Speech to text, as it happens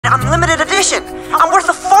efficient. I'm worth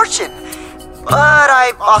a fortune. But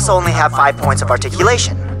I also only have 5 points of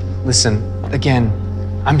articulation. Listen, again,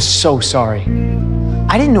 I'm so sorry.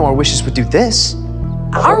 I didn't know our wishes would do this.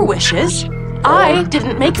 Our wishes? I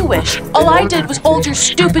didn't make a wish. All I did was hold your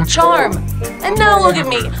stupid charm. And now look at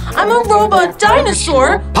me. I'm a robot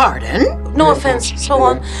dinosaur. Pardon? No offense, so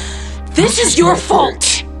on. This is your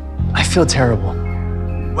fault. I feel terrible.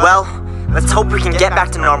 Well, let's hope we can get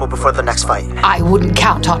back to normal before the next fight. I wouldn't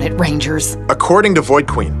count on it, Rangers. According to Void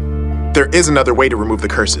Queen, there is another way to remove the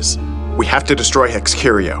curses. We have to destroy Hex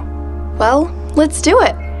Curio. Well, let's do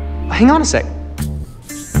it. Hang on a sec.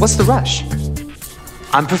 What's the rush?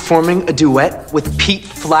 I'm performing a duet with Pete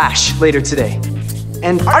Flash later today.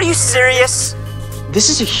 And Are you serious? this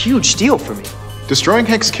is a huge deal for me. Destroying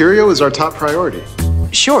Hex Curio is our top priority.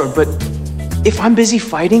 Sure, but if I'm busy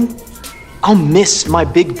fighting, I'll miss my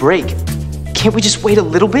big break. Can't we just wait a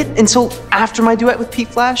little bit until after my duet with Pete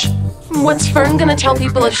Flash? What's Fern gonna tell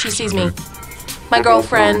people if she sees me? My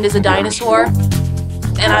girlfriend is a dinosaur,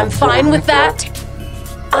 and I'm fine with that?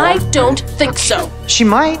 I don't think so. She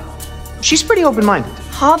might. She's pretty open-minded.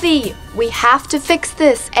 Javi, we have to fix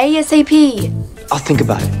this ASAP. I'll think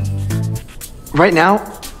about it. Right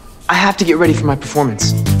now, I have to get ready for my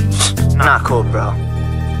performance. Not cool, bro.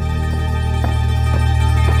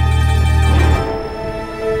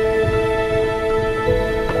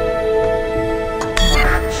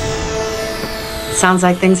 Sounds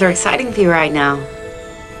like things are exciting for you right now.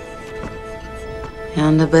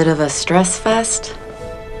 And a bit of a stress fest?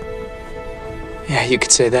 Yeah, you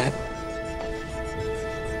could say that.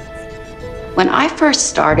 When I first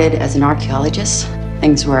started as an archaeologist,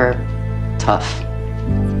 things were tough.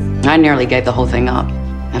 I nearly gave the whole thing up.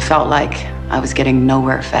 I felt like I was getting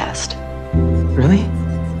nowhere fast. Really?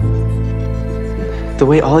 The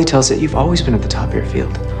way Ollie tells it, you've always been at the top of your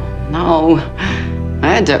field. No, I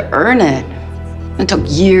had to earn it. It took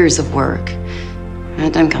years of work.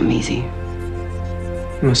 It didn't come easy.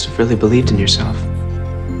 You must have really believed in yourself.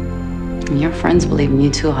 And your friends believe in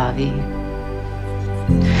you too, Javi.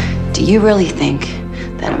 Do you really think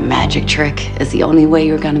that a magic trick is the only way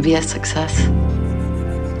you're gonna be a success?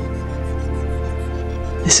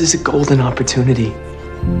 This is a golden opportunity.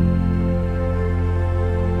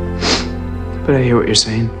 But I hear what you're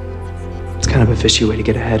saying. It's kind of a fishy way to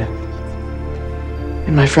get ahead.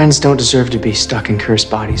 And my friends don't deserve to be stuck in cursed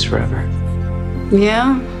bodies forever.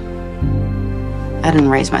 Yeah? I didn't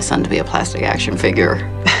raise my son to be a plastic action figure.